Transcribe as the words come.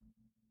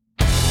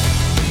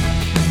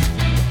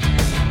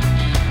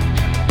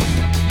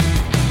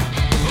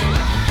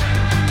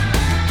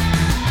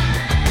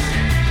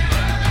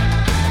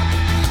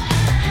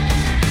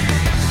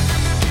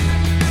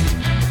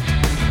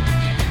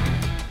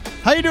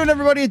How you doing,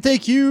 everybody? And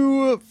thank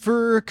you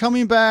for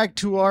coming back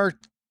to our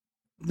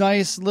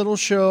nice little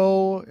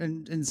show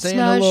and saying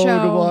hello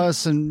to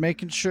us and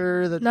making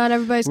sure that not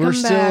everybody's we're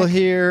coming still back.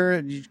 here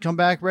and you come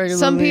back regularly.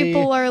 Some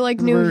people are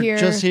like new we're here.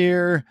 Just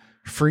here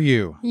for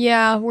you.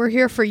 Yeah, we're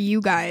here for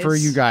you guys. For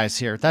you guys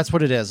here. That's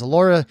what it is.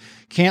 Laura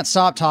can't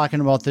stop talking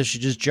about this. She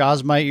just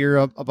jaws my ear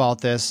up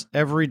about this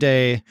every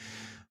day.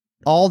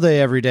 All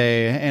day, every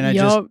day, and I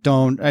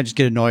just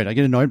get annoyed. I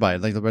get annoyed by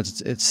it. Like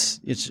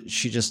it's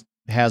she just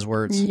has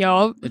words.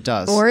 Yup. It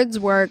does. Words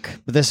work.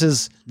 But this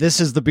is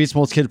the Beats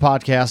Molds Kid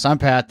podcast. I'm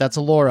Pat. That's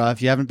Alora.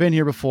 If you haven't been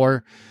here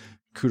before,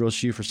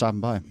 kudos to you for stopping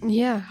by.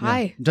 Yeah.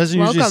 Hi. It doesn't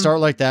usually start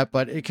like that,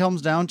 but it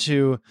comes down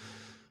to,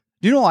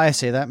 do you know why I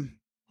say that?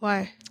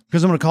 Why?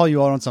 Because I'm going to call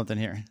you out on something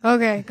here.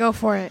 Okay, go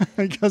for it.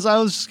 Because I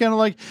was just kind of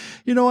like,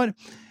 you know what?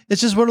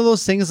 It's just one of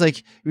those things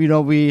like,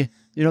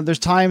 there's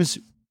times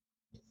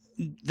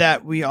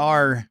that we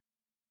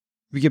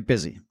get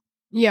busy.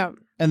 Yeah.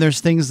 And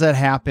there's things that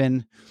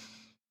happen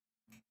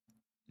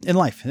in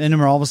life. And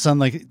then all of a sudden,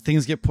 like,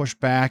 things get pushed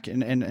back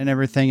and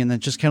everything. And then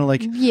just kind of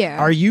like,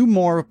 are you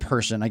more of a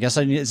person? I guess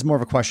it's more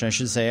of a question, I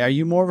should say. Are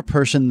you more of a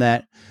person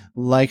that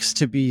likes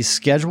to be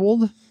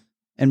scheduled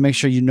and make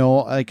sure you know,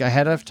 like,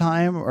 ahead of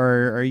time?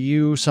 Or are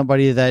you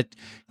somebody that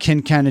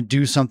can kind of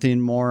do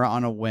something more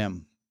on a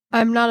whim?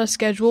 I'm not a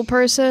schedule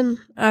person.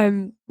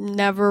 I've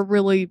never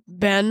really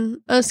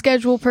been a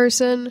schedule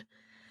person.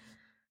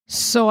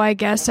 So I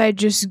guess I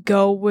just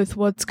go with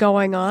what's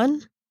going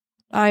on.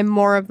 I'm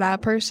more of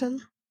that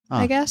person,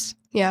 I guess.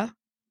 Yeah.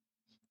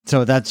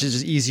 So that's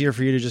just easier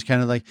for you to just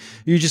kind of like,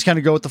 you just kind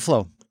of go with the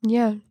flow.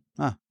 Yeah.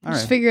 All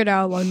just right. figure it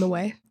out along the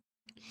way.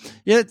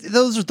 Yeah,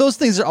 those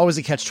things are always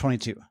a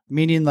catch-22.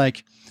 Meaning,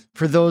 like,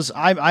 for those,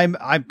 I'm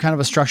kind of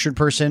a structured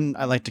person.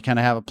 I like to kind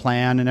of have a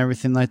plan and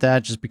everything like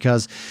that, just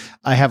because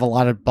I have a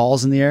lot of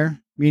balls in the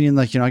air. Meaning,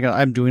 like,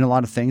 I'm doing a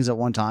lot of things at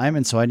one time,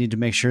 and so I need to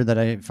make sure that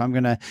if I'm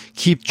gonna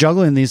keep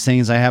juggling these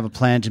things, I have a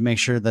plan to make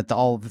sure that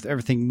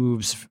everything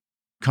moves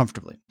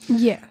comfortably.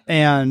 Yeah.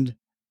 And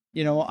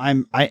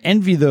I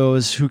envy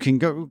those who can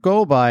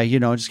go by,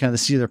 just kind of the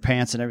seat of their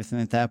pants and everything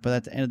like that. But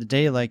at the end of the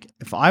day, like,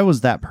 if I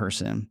was that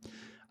person,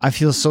 I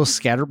feel so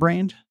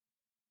scatterbrained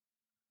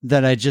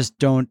that I just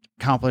don't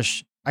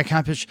accomplish. I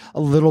accomplish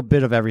a little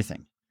bit of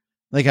everything.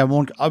 Like, I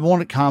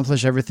won't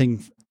accomplish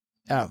everything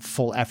at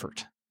full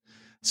effort.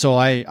 So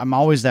I'm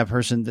always that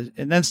person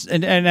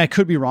and I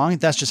could be wrong.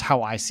 That's just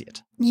how I see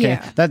it. Okay?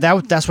 Yeah.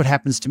 That's what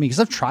happens to me. Cause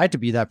I've tried to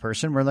be that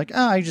person where, like,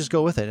 I just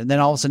go with it. And then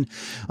all of a sudden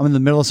I'm in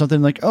the middle of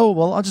something like, oh,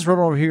 well, I'll just run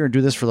over here and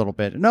do this for a little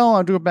bit. No,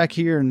 I'll do it back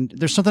here. And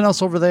there's something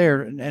else over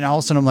there. And all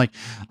of a sudden I'm like,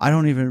 I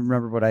don't even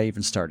remember what I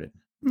even started.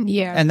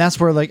 Yeah. And that's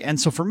where, like, and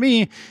so for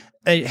me,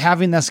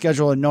 having that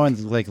schedule and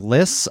knowing, like,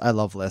 lists, I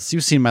love lists.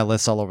 You've seen my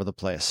lists all over the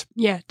place.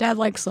 Yeah, Dad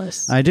likes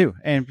lists. I do.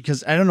 And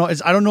because I don't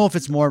know if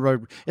it's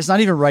more, it's not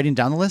even writing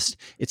down the list,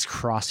 it's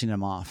crossing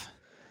them off.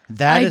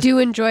 I do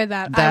enjoy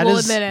that. I will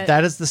admit it.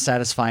 That is the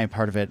satisfying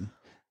part of it,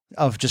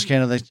 of just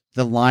kind of like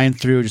the line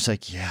through, just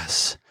like,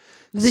 yes.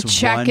 The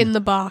check in the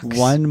box.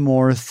 One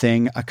more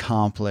thing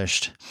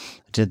accomplished.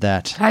 I did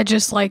that. I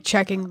just like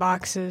checking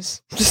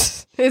boxes.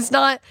 It's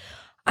not,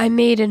 I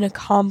made an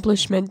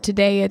accomplishment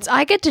today. It's,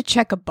 I get to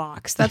check a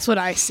box. That's what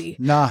I see.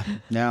 No.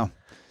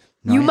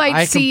 You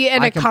might see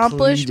an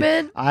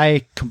accomplishment.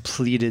 I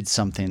completed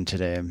something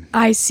today.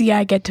 I see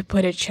I get to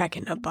put a check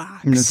in a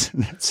box.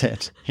 That's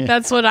it. Yeah.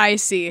 That's what I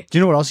see. Do you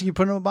know what else you can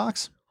put in a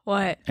box?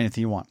 What?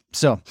 Anything you want.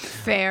 So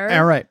fair.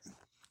 All right.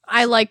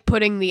 I like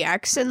putting the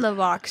X in the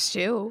box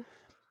too.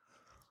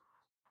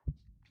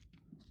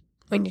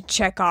 When you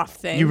check off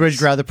things. You would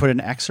rather put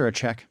an X or a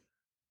check?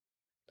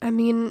 I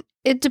mean,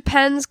 it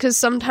depends, because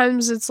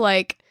sometimes it's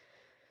like,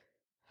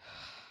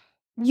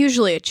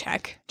 usually a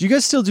check. Do you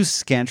guys still do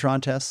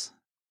Scantron tests?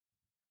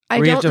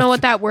 I don't know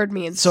what that word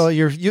means. So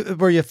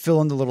where you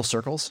fill in the little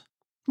circles?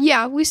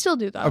 Yeah, we still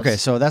do those. Okay,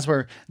 so that's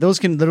where those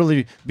can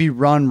literally be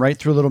run right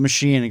through a little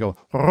machine and go,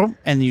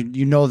 and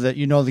you know that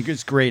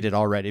it's graded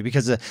already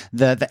because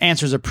the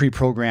answers are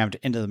pre-programmed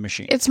into the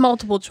machine. It's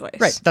multiple choice.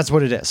 Right, that's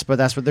what it is, but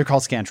that's what they're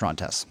called Scantron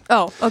tests.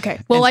 Oh,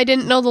 okay. Well, I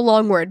didn't know the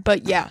long word,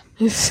 but yeah.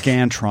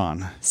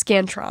 Scantron.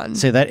 Scantron.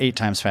 Say that 8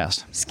 times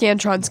fast.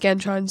 Scantron.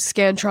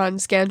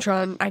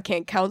 I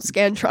can't count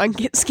Scantron,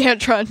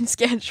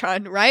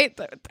 right?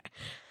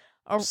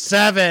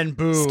 7,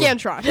 boo.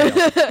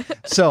 Scantron.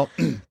 So...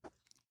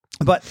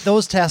 But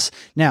those tests,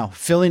 now,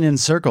 filling in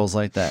circles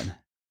like that,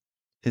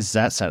 is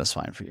that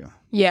satisfying for you?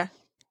 Yeah.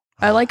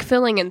 I like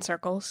filling in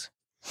circles.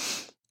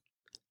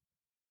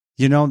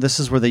 This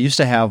is where they used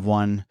to have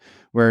one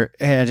where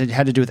it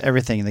had to do with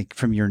everything, like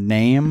from your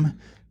name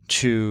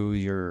to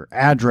your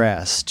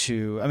address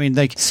to,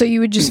 So you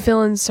would just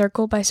fill in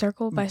circle by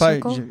circle by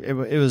circle?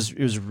 It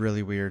was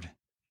really weird.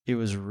 It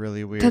was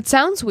really weird. That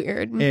sounds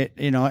weird.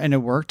 And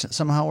it worked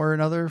somehow or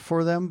another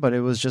for them, but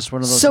it was just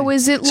one of those. So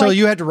things. Is it like... So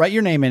you had to write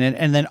your name in it,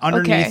 and then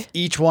underneath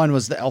each one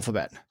was the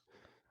alphabet.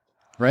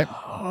 right?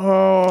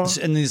 Oh.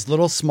 In these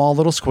small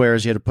little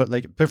squares, you had to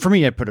put but for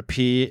me, I'd put a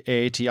P,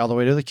 A, T all the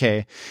way to the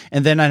K,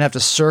 and then I'd have to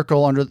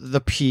circle under the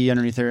P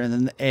underneath there, and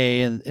then the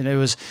A, and it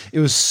was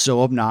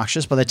so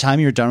obnoxious. By the time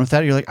you're done with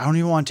that, you're like, I don't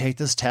even want to take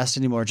this test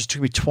anymore. It just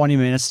took me 20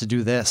 minutes to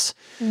do this.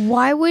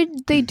 Why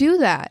would they do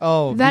that?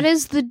 Oh, that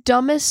is the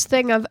dumbest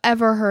thing I've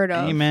ever heard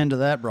of. Amen to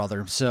that,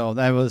 brother. So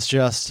that was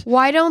just...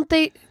 Why don't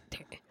they...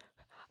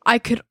 I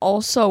could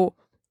also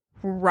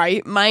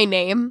write my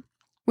name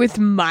with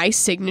my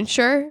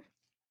signature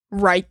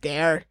right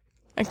there.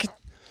 I could...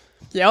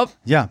 Yep.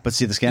 Yeah, but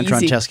see, the Scantron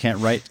Easy. test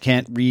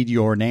can't read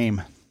your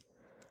name.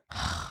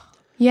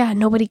 Yeah,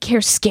 nobody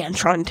cares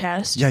Scantron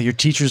test. Yeah, your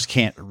teachers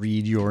can't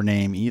read your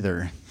name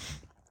either.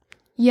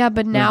 Yeah,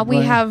 but now we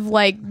What? have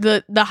like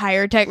the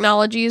higher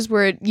technologies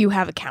where you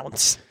have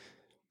accounts.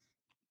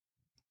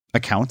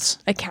 Accounts?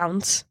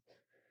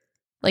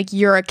 Like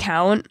your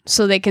account,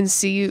 so they can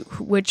see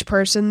which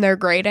person they're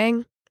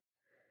grading.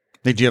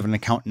 Do you have an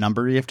account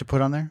number you have to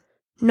put on there?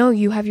 No,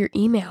 you have your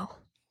email.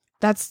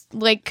 That's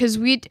like, because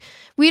we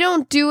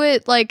don't do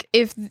it like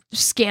if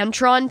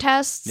Scantron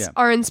tests Yeah.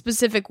 are in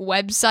specific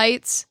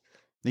websites.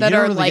 You That don't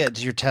are really like-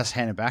 get your test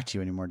handed back to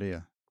you anymore, do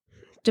you?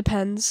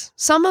 Depends.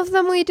 Some of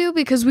them we do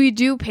because we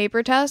do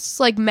paper tests,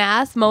 like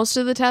math. Most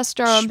of the tests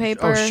are on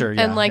paper sure,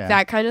 yeah, and like yeah.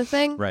 that kind of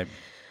thing. Right.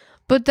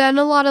 But then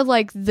a lot of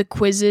like the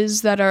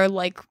quizzes that are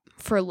like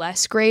for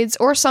less grades,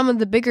 or some of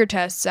the bigger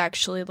tests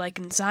actually, like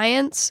in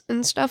science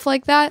and stuff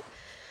like that.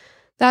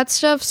 That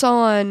stuff's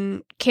all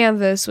on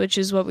Canvas, which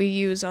is what we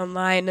use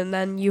online. And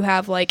then you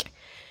have like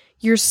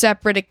your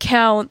separate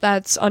account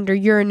that's under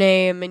your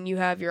name, and you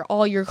have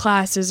all your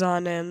classes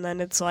on it. And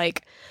then it's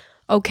like,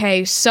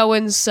 okay, so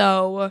and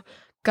so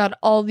got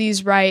all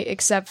these right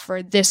except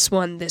for this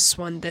one, and this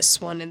one.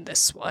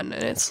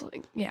 And it's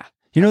like, yeah.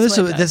 You know, That's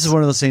what it this is does.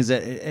 one of those things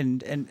that,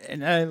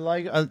 and I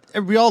like,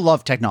 we all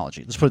love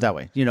technology. Let's put it that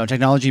way. You know,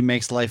 technology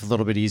makes life a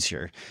little bit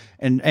easier,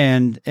 and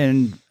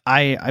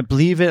I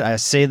believe it. I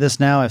say this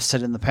now. I've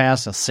said it in the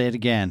past. I'll say it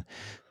again.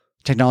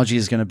 Technology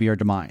is going to be our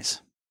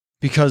demise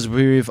because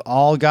we've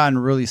all gotten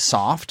really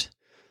soft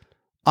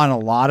on a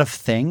lot of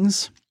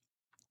things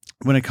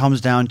when it comes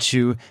down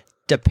to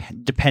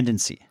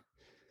dependency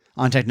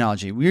on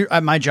technology. We're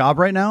at my job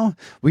right now.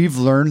 We've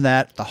learned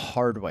that the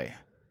hard way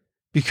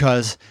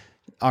because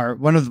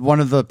one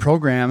of the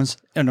programs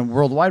in a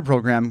worldwide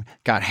program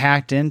got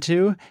hacked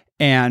into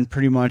and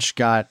pretty much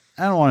got,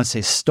 I don't want to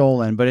say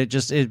stolen, but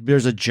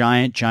there's a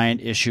giant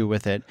issue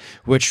with it,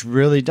 which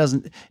really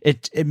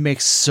it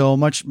makes so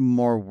much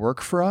more work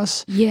for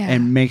us. Yeah.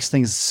 And makes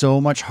things so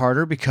much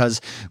harder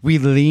because we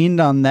leaned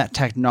on that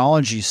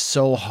technology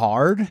so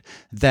hard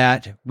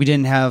that we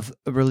didn't have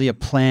really a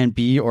plan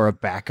B or a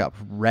backup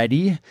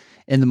ready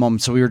in the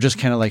moment. So we were just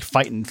kind of like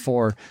fighting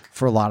for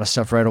a lot of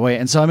stuff right away.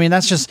 And so, I mean,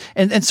 that's just,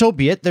 and so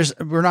be it.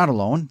 We're not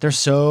alone. There's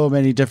so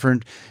many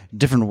different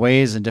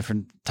ways and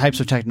different types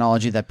of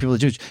technology that people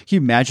do. Can you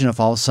imagine if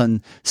all of a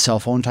sudden cell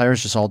phone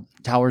towers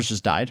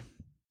just died?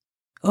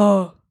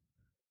 Oh.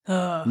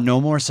 No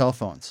more cell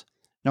phones.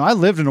 Now, I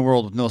lived in a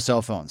world with no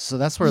cell phones. So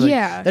that's where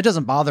that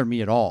doesn't bother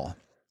me at all.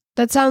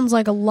 That sounds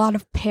like a lot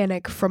of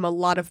panic from a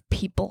lot of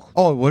people.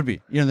 Oh, it would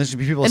be. You know, there's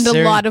be people And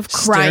a lot of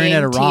staring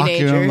at a rock.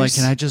 And I'm like,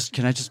 teenagers.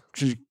 can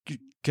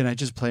I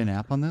just play an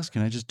app on this?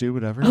 Can I just do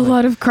whatever? A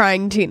lot of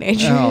crying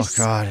teenagers. Oh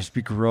God, it'd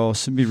be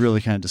gross. It'd be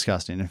really kind of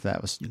disgusting if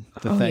that was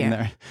the thing yeah.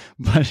 there.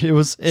 But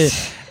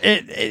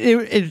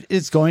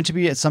it's going to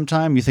be at some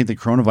time. You think the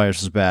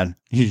coronavirus is bad?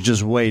 You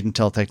just wait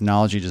until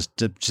technology just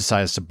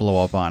decides to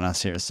blow up on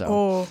us here.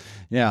 So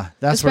yeah,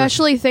 that's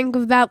Especially think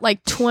of that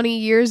like 20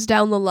 years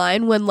down the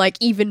line when like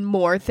even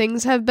more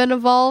things have been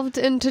evolved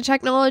into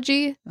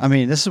technology. I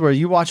mean, this is where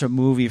you watch a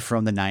movie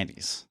from the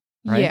 90s,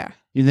 right? Yeah.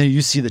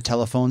 You see the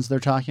telephones they're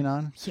talking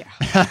on. Yeah.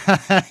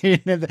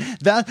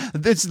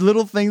 It's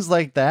little things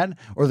like that,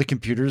 or the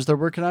computers they're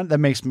working on that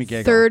makes me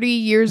giggle. 30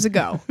 years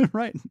ago.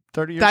 Right,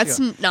 30 years. That's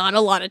ago. not a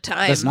lot of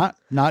time. That's not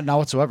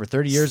whatsoever.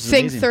 30 years.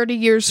 Think is amazing. 30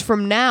 years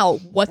from now,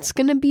 what's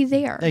going to be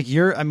there? Like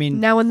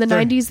Now in the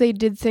thir- 90s, they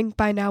did think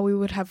by now we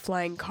would have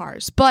flying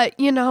cars. But,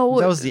 you know.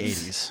 That was the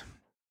 80s.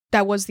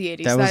 That was the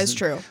 80s. That That was- is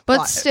true.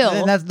 But still.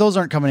 And those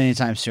aren't coming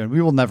anytime soon.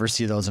 We will never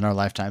see those in our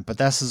lifetime. But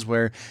this is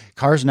where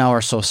cars now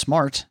are so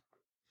smart.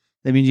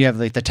 I mean, you have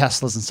like the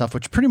Teslas and stuff,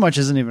 which pretty much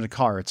isn't even a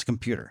car; it's a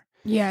computer.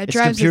 Yeah, it It's a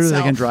drives computer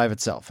itself. that can drive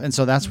itself, and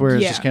so that's where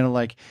it's just kind of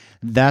like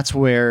that's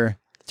where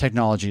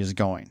technology is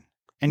going.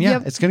 And yeah,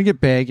 Yep. it's going to get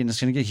big and it's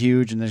going to get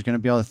huge, and there's going to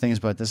be all the things.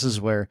 But this is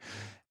where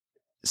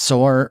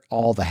so are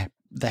all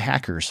the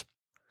hackers.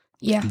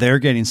 Yeah. They're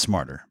getting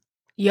smarter.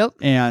 Yep.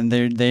 And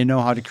they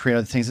know how to create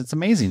other things. It's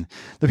amazing.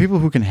 The people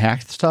who can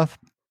hack stuff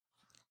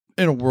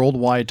in a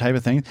worldwide type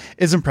of thing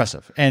is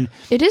impressive. And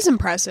It is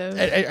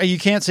impressive. you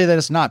can't say that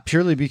it's not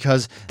purely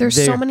because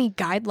There's so many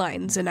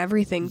guidelines and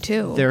everything,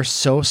 too. they're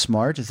so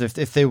smart.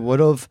 If they would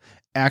have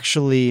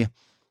actually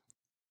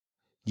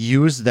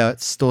used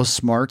those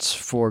smarts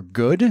for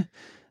good,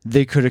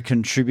 they could have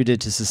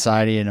contributed to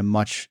society in a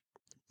much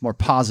more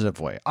positive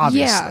way,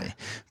 obviously. Yeah.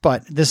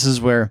 But this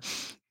is where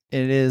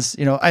It is,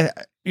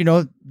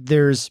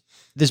 there's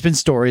been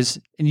stories,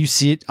 and you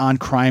see it on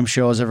crime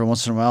shows every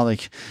once in a while.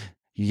 Like,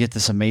 you get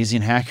this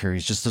amazing hacker.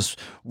 He's just this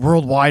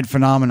worldwide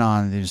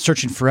phenomenon. He's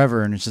searching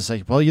forever. And it's just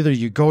like, well, either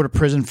you go to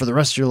prison for the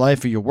rest of your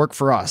life or you work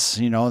for us,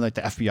 like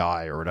the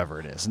FBI or whatever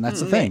it is. And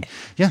that's the thing.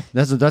 Yeah,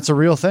 that's a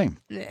real thing.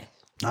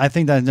 I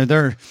think that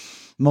there are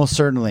most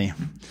certainly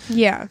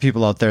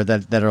people out there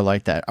that are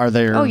like that. Are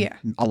there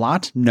a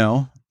lot?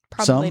 No.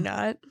 Probably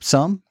not.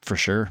 Some, for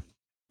sure.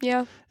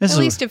 Yeah, at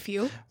least a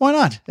few. Why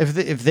not?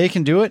 If they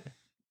can do it,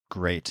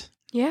 great.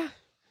 Yeah,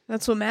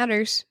 that's what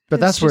matters. But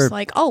it's that's just where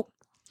like,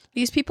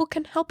 these people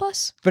can help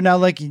us. But now,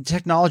 like,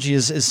 technology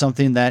is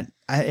something that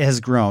has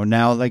grown.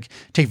 Now, like,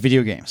 take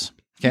video games.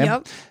 Okay.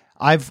 Yep.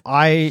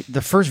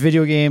 The first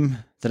video game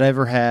that I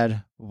ever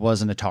had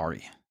was an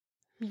Atari.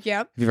 Yep.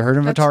 Have you ever heard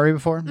of Atari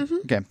before? Mm-hmm.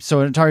 Okay.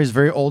 So Atari is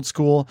very old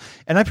school,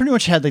 and I pretty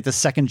much had like the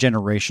second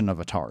generation of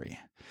Atari.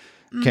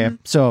 Okay. Mm-hmm.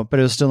 So, but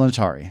it was still an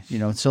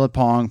Atari. Still at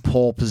Pong,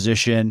 Pole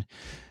Position.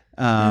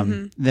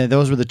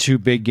 Those were the two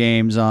big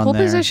games on Pole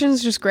there.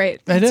 Position's just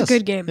great. It's a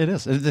good game. It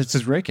is. It's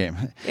a great game.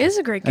 It is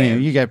a great game.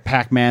 You got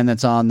Pac-Man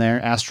that's on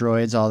there,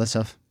 Asteroids, all this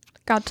stuff.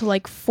 Got to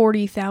like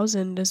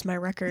 40,000 is my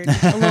record.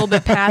 A little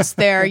bit past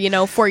there,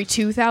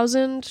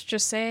 42,000,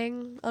 just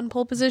saying, on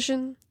Pole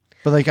Position.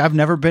 But like, I've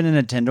never been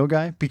a Nintendo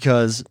guy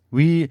because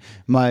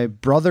my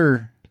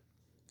brother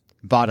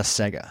bought a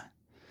Sega.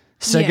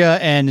 Sega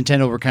and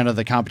Nintendo were kind of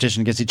the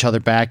competition against each other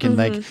back in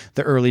like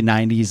the early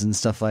 90s and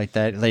stuff like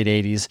that, late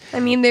 80s. I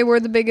mean, they were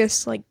the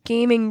biggest like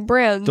gaming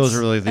brands. Those are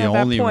really the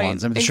only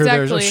ones. I'm sure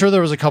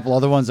there was a couple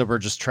other ones that were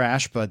just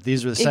trash, but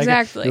these were the Sega.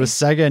 Exactly. It was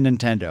Sega and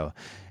Nintendo.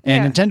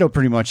 And Nintendo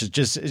pretty much it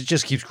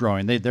just keeps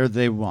growing.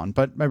 They won,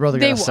 but my brother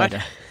got a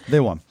Sega.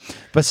 They won.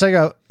 But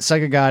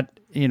Sega got,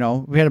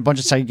 we had a bunch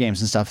of Sega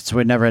games and stuff, so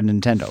we never had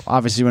Nintendo.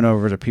 Obviously, we went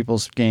over to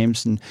people's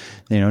games and,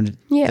 the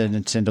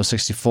Nintendo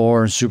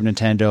 64 and Super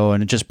Nintendo,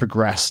 and it just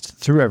progressed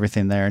through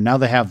everything there. And now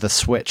they have the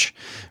Switch,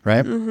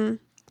 right?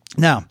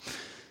 Mm-hmm. Now,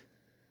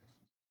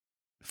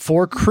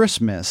 for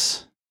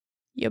Christmas,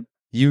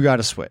 you got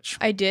a Switch.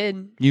 I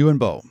did. You and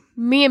Bo.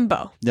 Me and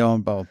Bo. No,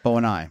 and Bo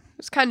and I.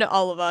 It's kind of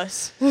all of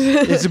us.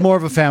 It's more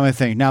of a family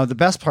thing. Now, the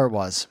best part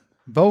was,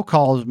 Bo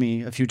called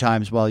me a few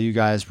times while you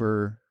guys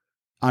were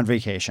on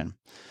vacation.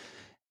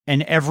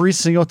 And every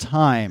single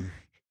time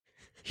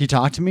he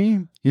talked to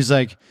me, he's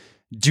like,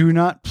 do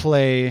not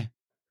play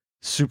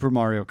Super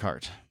Mario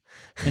Kart.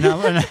 And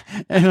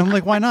I'm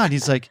like, why not?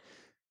 He's like,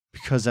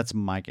 because that's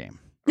my game.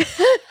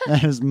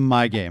 That is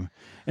my game.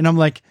 And I'm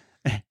like,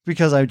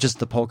 because I'm just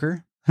the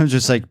poker. I'm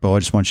just like, Bo, I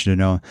just want you to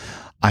know,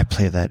 I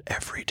play that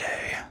every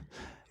day,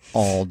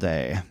 all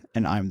day.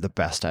 And I'm the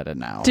best at it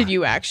now. Did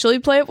you actually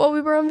play it while we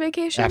were on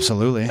vacation?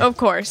 Absolutely. Of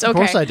course. Okay. Of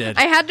course I did.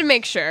 I had to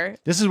make sure.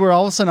 This is where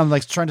all of a sudden I'm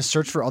like trying to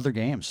search for other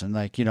games. And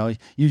like,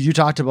 you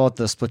talked about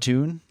the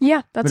Splatoon.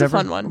 Yeah, that's whatever. a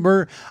fun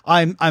one.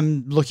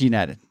 I'm looking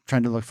at it,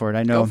 trying to look for it.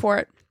 I know. Go for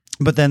it.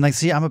 But then like,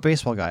 see, I'm a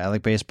baseball guy. I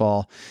like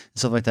baseball and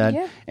stuff like that.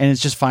 Yeah. And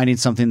it's just finding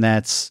something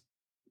that's,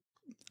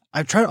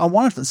 I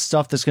want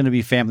stuff that's going to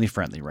be family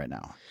friendly right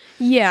now.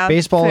 Yeah.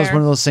 Baseball fair. is one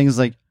of those things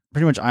like,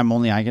 pretty much I'm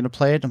going to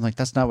play it. I'm like,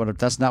 that's not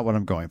what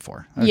I'm going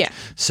for. Yeah.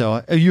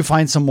 So you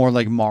find some more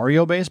like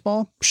Mario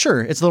baseball. Sure.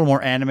 It's a little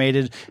more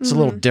animated. It's a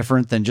little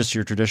different than just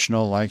your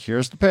traditional, like,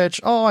 here's the pitch.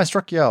 Oh, I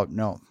struck you out.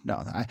 No,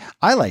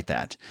 I like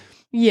that.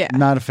 Yeah.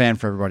 Not a fan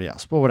for everybody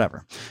else, but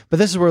whatever. But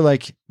this is where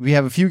like we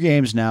have a few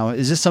games now.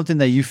 Is this something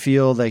that you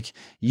feel like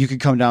you could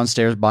come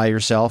downstairs by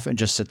yourself and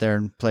just sit there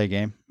and play a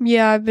game?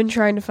 Yeah. I've been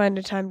trying to find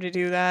a time to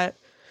do that.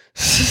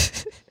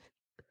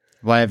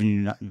 Why have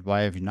you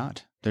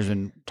not? There's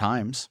been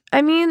times.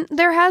 I mean,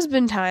 there has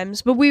been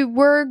times, but we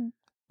were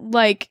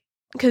like,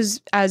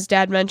 because as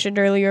Dad mentioned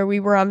earlier, we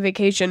were on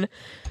vacation,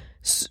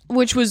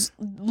 which was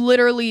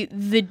literally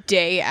the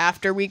day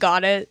after we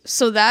got it.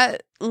 So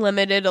that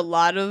limited a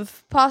lot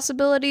of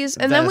possibilities.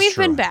 And then we've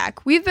been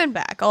back. We've been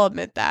back. I'll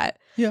admit that.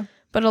 Yeah.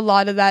 But a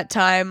lot of that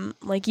time,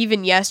 like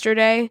even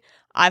yesterday,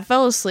 I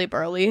fell asleep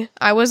early.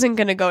 I wasn't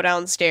going to go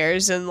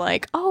downstairs and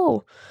like,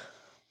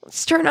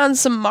 let's turn on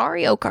some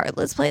Mario Kart.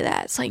 Let's play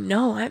that. It's like,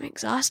 no, I'm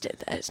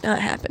exhausted. That is not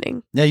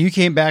happening. Yeah, you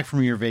came back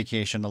from your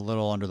vacation a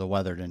little under the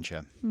weather, didn't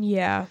you?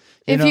 Yeah.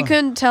 If you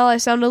couldn't tell, I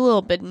sound a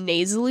little bit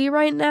nasally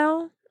right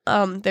now.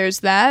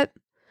 There's that.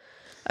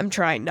 I'm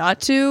trying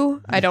not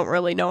to. I don't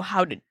really know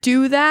how to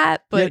do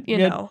that, but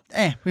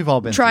we've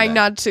all been trying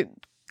not to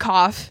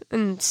cough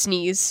and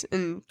sneeze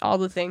and all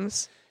the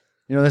things.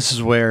 This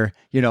is where,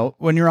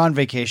 when you're on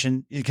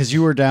vacation, because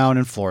you were down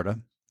in Florida.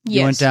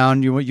 You went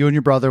down, you and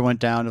your brother went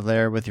down to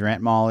there with your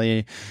Aunt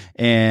Molly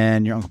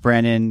and your Uncle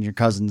Brandon, your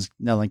cousins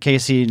Nell and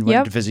Casey, and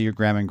went to visit your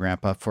grandma and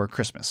grandpa for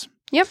Christmas.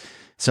 Yep.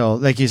 So,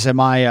 like you said,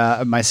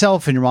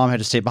 myself and your mom had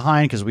to stay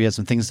behind because we had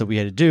some things that we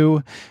had to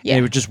do. Yeah.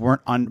 And we just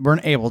weren't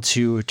able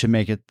to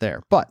make it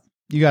there. But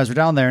you guys were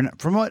down there, and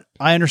from what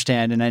I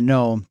understand, and I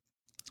know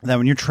that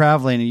when you're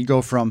traveling and you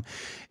go from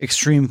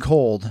extreme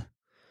cold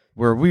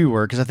where we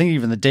were, because I think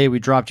even the day we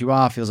dropped you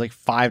off, it was like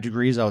 5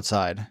 degrees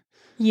outside.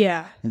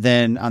 Yeah. And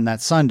then on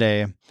that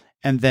Sunday,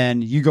 and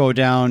then you go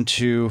down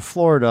to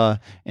Florida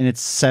and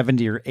it's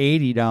 70 or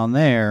 80 down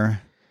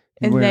there.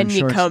 And wearing then you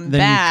shorts, come then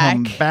back.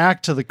 you come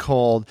back to the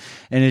cold,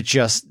 and it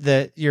just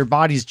that your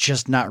body's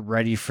just not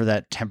ready for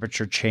that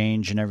temperature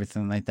change and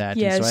everything like that.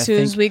 Yeah, and so as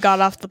soon as we got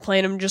off the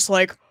plane, I'm just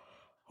like,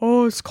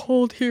 oh, it's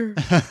cold here.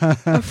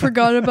 I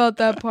forgot about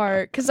that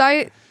part. Because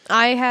I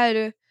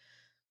had,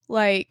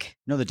 like...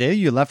 No, the day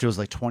you left, it was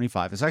like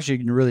 25. It's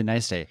actually a really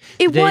nice day.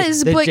 It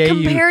was, but day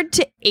compared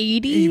to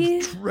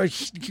 80...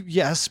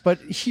 Yes,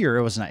 but here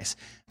it was nice.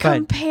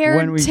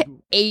 Compared to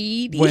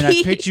 80... When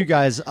I picked you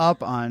guys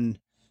up on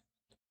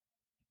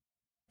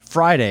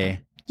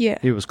Friday, yeah,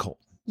 it was cold.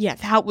 Yeah,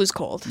 that was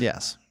cold.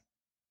 Yes.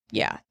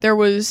 Yeah, there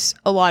was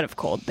a lot of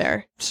cold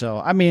there. So,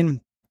 I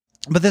mean,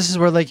 but this is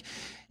where, like,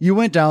 you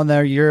went down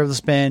there, you're able to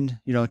spend,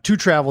 2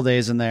 travel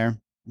days in there,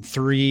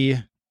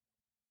 3,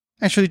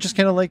 actually just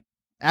kind of like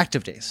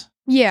active days.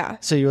 Yeah.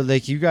 So you were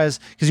like, you guys,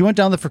 because you went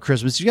down there for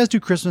Christmas. Did you guys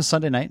do Christmas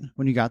Sunday night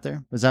when you got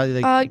there? Was that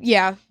like?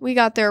 Yeah, we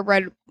got there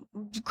right.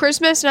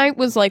 Christmas night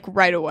was like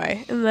right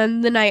away, and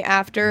then the night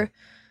after,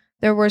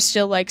 there were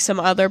still like some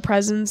other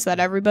presents that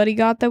everybody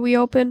got that we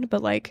opened,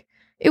 but like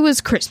it was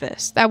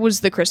Christmas. That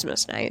was the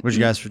Christmas night. Did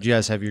you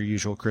guys have your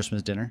usual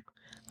Christmas dinner?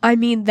 I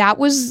mean, that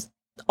was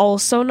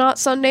also not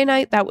Sunday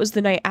night. That was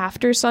the night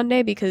after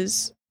Sunday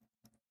because,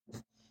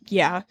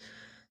 yeah,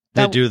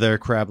 They do their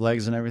crab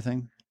legs and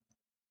everything.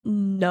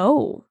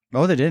 No.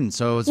 Oh, they didn't.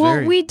 So it's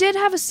we did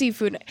have a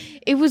seafood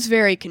night. It was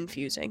very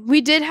confusing.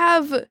 We did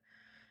have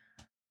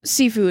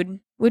seafood,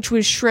 which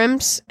was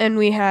shrimps, and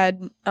we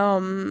had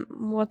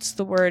what's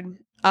the word?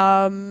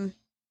 The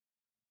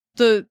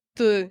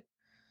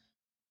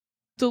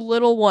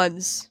little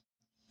ones.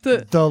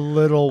 The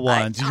little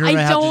ones. You're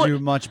gonna have to do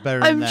much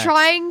better than that. I'm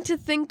trying to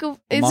think of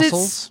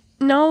mussels?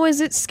 Is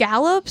it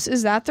scallops?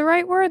 Is that the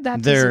right word?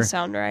 That doesn't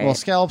sound right. Well,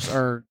 scallops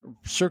are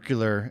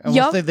circular.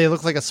 Yep. They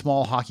look like a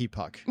small hockey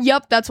puck.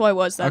 Yep, that's what it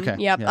was then.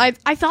 Okay, Yep. yeah.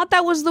 I thought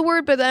that was the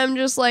word, but then I'm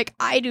just like,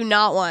 I do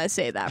not want to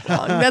say that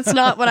wrong. That's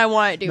not what I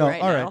want to do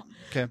right all now. right.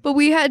 Okay. But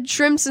we had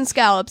shrimps and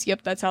scallops.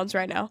 Yep, that sounds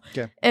right now.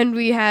 Okay. And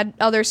we had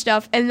other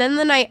stuff. And then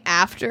the night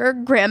after,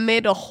 Graham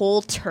made a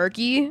whole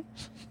turkey.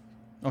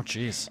 Oh,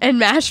 jeez. And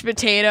mashed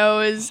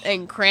potatoes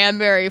and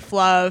cranberry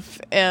fluff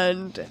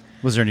and...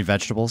 Was there any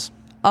vegetables?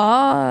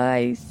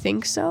 I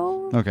think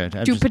so. Okay.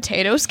 Do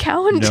potatoes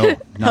count?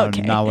 No,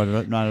 Okay. not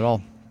at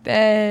all.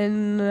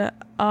 Then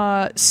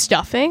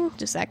stuffing.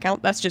 Does that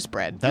count? That's just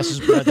bread. That's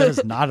just bread. That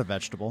is not a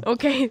vegetable.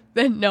 Okay,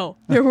 then no.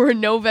 There were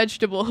no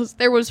vegetables.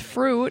 There was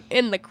fruit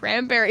in the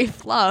cranberry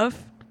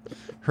fluff.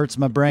 Hurts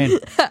my brain.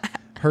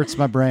 Hurts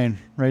my brain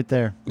right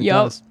there. It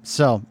Yup. does.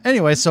 So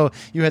anyway, so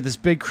you had this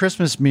big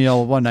Christmas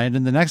meal one night,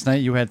 and the next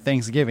night you had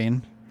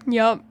Thanksgiving.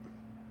 Yep.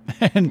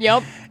 And,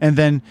 Yep. And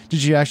then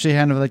did you actually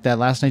have like that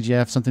last night? Did you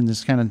have something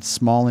that's kind of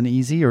small and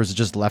easy, or is it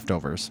just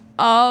leftovers?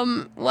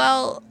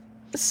 Well,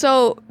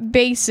 so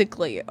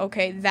basically,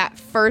 okay, that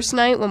first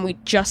night when we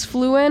just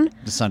flew in.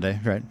 The Sunday,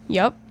 right?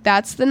 Yep.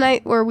 That's the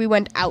night where we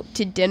went out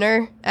to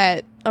dinner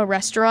at a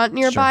restaurant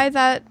nearby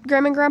that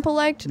Graham and Grandpa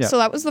liked. Yep. So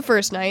that was the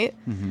first night.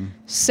 Mm-hmm.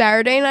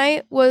 Saturday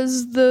night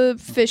was the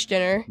fish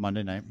dinner.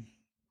 Monday night.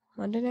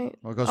 Monday night?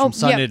 Well, it goes from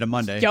Sunday to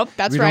Monday. Yep,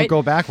 that's we right. We don't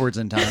go backwards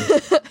in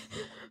time.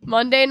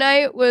 Monday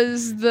night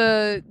was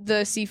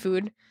the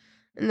seafood.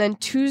 And then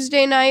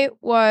Tuesday night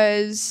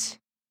was...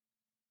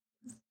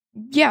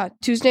 Yeah,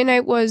 Tuesday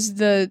night was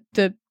the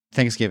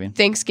Thanksgiving.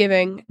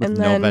 With and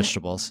then, no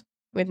vegetables.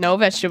 With no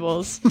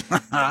vegetables.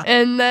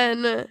 And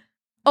then...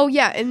 Oh,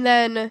 yeah, and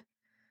then...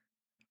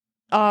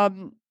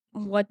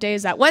 What day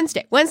is that?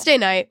 Wednesday. Wednesday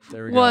night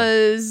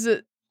was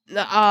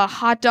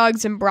hot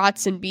dogs and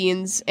brats and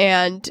beans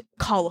and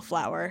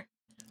cauliflower.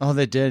 Oh,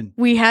 they did.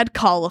 We had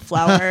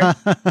cauliflower.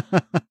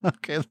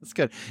 Okay, that's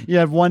good. You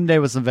had one day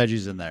with some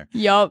veggies in there.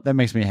 Yup. That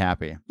makes me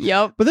happy.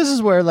 Yup. But this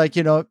is where, like,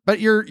 but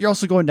you're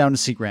also going down to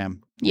see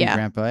Graham and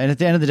Grandpa. And at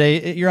the end of the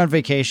day, you're on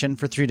vacation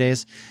for 3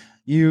 days.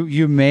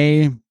 You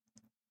may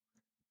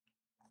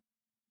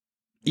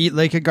eat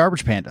like a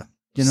garbage panda.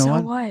 You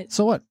know what?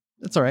 So what?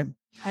 That's all right.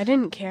 I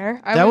didn't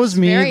care. That was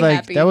me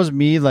happy. That was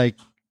me like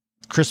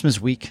Christmas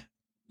week.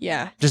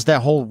 Yeah. Just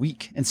that whole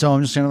week. And so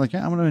I'm just kind of like,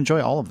 I'm going to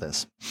enjoy all of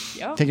this.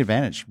 Yep. Take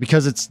advantage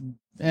because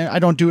I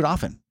don't do it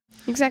often.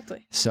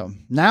 Exactly. So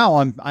now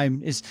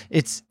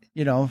it's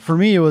for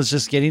me, it was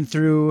just getting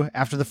through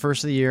after the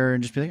first of the year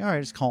and just be like, all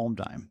right, it's calm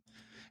time.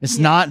 It's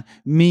not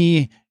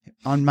me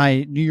on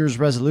my New Year's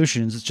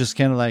resolutions. It's just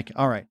kind of like,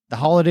 all right, the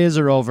holidays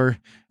are over.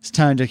 It's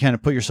time to kind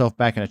of put yourself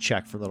back in a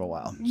check for a little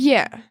while.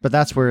 Yeah. But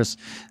that's and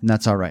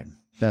that's all right.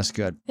 That's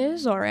good. It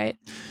is all right.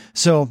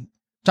 So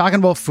talking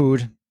about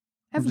food.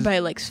 Everybody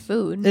likes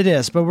food. It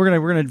is, but we're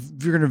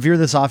gonna veer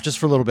this off just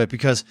for a little bit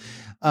because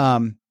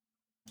I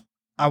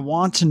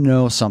want to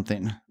know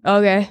something.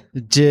 Okay.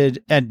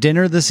 At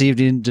dinner this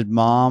evening, did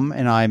Mom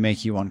and I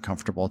make you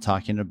uncomfortable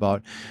talking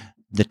about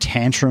the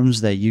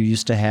tantrums that you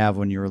used to have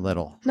when you were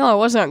little? No, I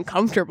wasn't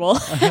uncomfortable.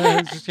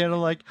 It's just kind of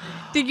like,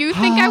 did you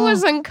think I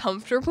was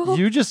uncomfortable?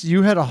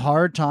 You had a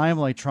hard time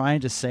like trying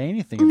to say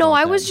anything. No, about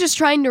I that. was just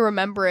trying to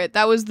remember it.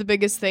 That was the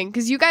biggest thing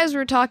because you guys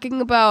were talking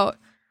about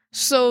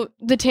So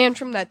the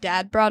tantrum that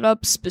Dad brought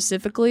up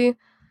specifically,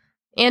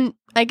 and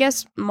I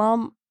guess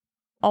Mom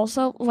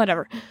also,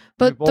 whatever.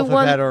 But we both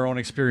have had our own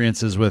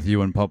experiences with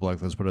you in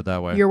public. Let's put it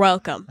that way. You're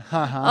welcome.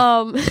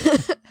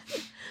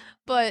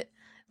 But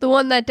the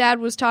one that Dad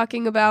was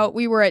talking about,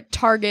 we were at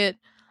Target.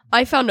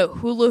 I found a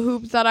hula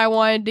hoop that I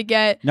wanted to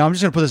get. Now, I'm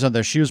just going to put this on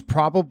there. She was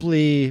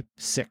probably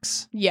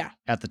 6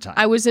 at the time.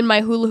 I was in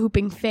my hula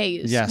hooping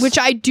phase, yes. Which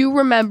I do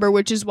remember,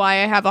 which is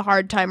why I have a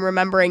hard time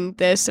remembering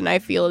this, and I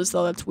feel as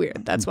though that's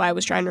weird. That's why I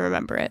was trying to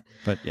remember it.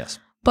 But yes.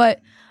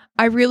 But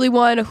I really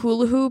wanted a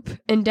hula hoop,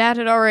 and Dad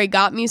had already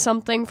got me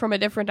something from a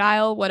different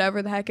aisle,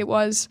 whatever the heck it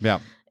was. Yeah.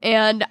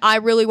 And I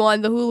really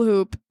wanted the hula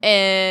hoop,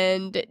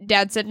 and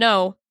Dad said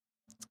no.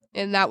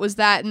 And that was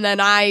that. And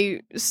then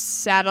I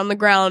sat on the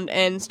ground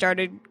and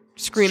started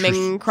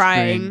screaming,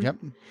 crying. Yep.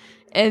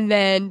 And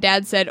then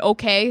Dad said,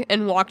 okay,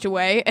 and walked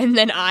away. And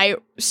then I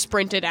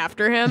sprinted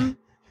after him.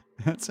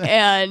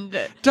 And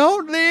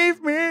don't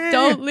leave me.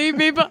 Don't leave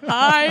me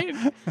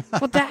behind.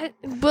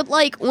 But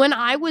like when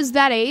I was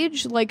that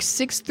age, like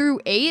 6 through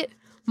 8,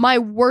 my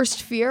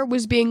worst fear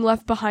was being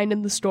left behind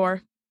in the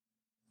store.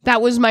 That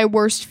was my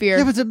worst fear.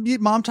 Yeah, but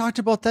Mom talked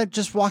about that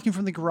just walking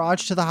from the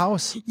garage to the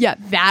house. Yeah,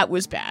 that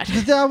was bad.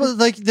 That was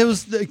like, there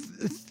was like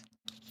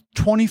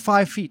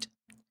 25 feet.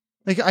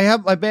 Like, I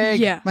have my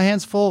bag, my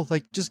hand's full.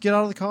 Like, just get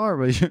out of the car.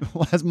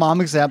 But as Mom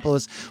example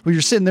is, well,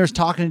 you're sitting there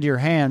talking to your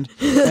hand,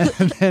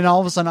 and then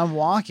all of a sudden I'm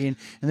walking,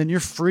 and then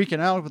you're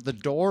freaking out with the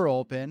door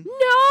open. No!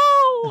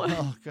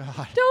 Oh,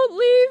 God. Don't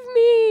leave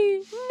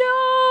me!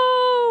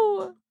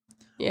 No!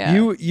 Yeah.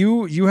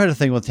 You had a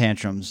thing with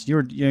tantrums. You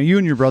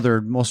and your brother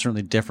are most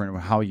certainly different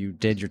with how you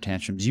did your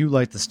tantrums. You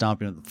like the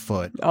stomping of the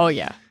foot. Oh,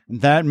 yeah.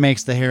 And that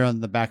makes the hair on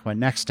the back of my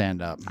neck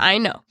stand up. I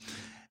know.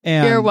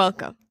 And you're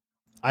welcome.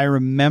 I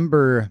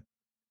remember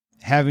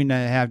having to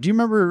have. Do you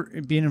remember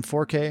being in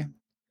 4K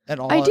at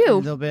all? I do. A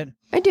little bit.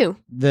 I do.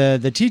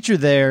 The teacher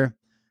there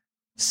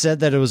said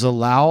that it was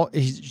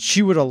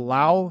she would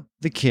allow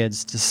the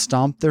kids to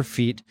stomp their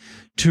feet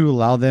to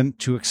allow them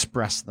to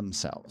express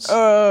themselves.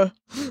 And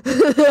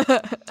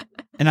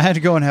I had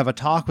to go and have a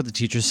talk with the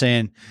teacher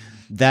saying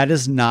that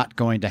is not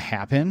going to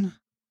happen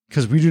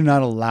because we do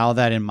not allow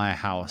that in my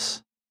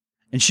house.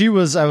 And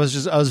I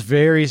was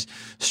very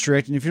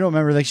strict. And if you don't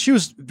remember, like she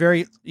was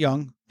very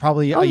young,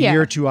 probably a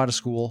year or two out of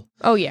school.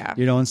 Oh yeah.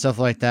 And stuff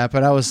like that.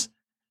 But I was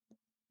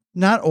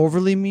not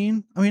overly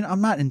mean. I mean,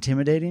 I'm not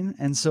intimidating.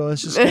 And so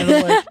it's just kind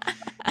of like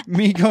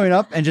me going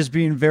up and just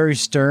being very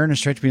stern and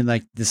strict, being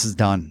like, this is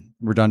done.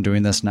 We're done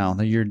doing this now.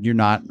 You're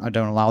not, I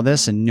don't allow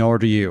this, and nor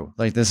do you.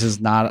 Like, this is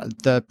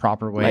not the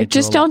proper way. Like,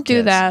 just don't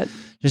do that.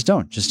 Just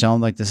don't. Just tell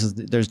them, like,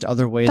 there's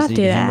other ways that you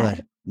can handle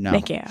it.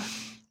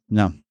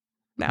 No.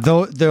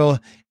 No. Though,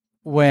 have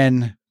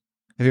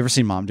you ever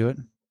seen Mom do it?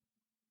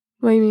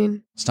 What do you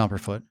mean? Stomp her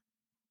foot.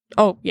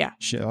 Oh, yeah.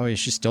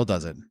 She still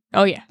does it.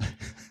 Oh, yeah.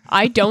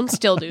 I don't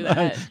still do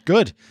that.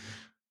 Good.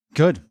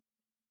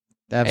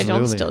 Absolutely. I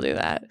don't still do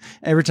that.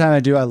 Every time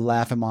I do, I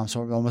laugh at Mom,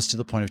 so almost to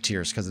the point of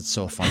tears because it's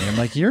so funny. I'm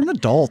like, you're an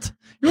adult.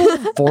 You're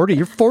 40.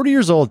 You're 40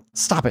 years old.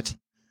 Stop it.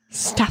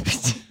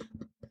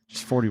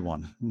 She's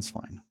 41. It's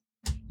fine.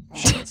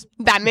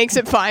 That makes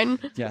it fine.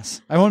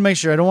 Yes. I want to make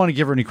sure. I don't want to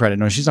give her any credit.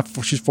 No, she's not.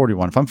 She's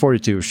 41. If I'm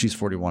 42, she's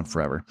 41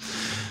 forever.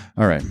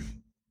 All right.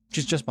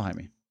 She's just behind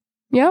me.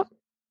 Yep.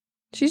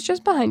 She's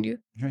just behind you.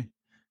 Okay.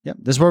 Yep.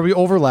 This is where we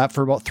overlap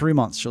for about 3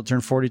 months. She'll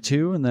turn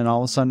 42, and then all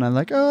of a sudden I'm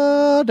like,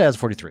 Dad's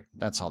 43.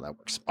 That's how that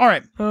works. All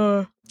right.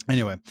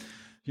 Anyway,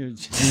 you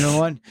know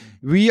what?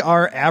 We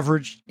are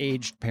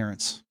average-aged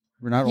parents.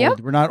 We're not old.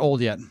 We're not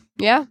old yet.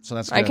 Yeah. So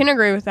that's good. I can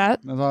agree with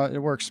that. It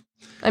works.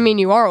 I mean,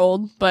 you are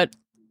old, but...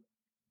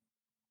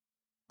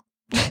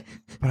 but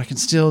I can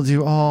still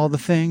do all the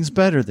things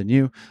better than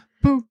you.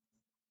 Boo.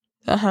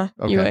 Uh-huh.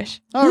 Okay. You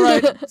wish. All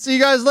right. See you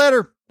guys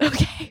later.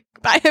 Okay.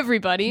 Bye,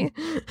 everybody.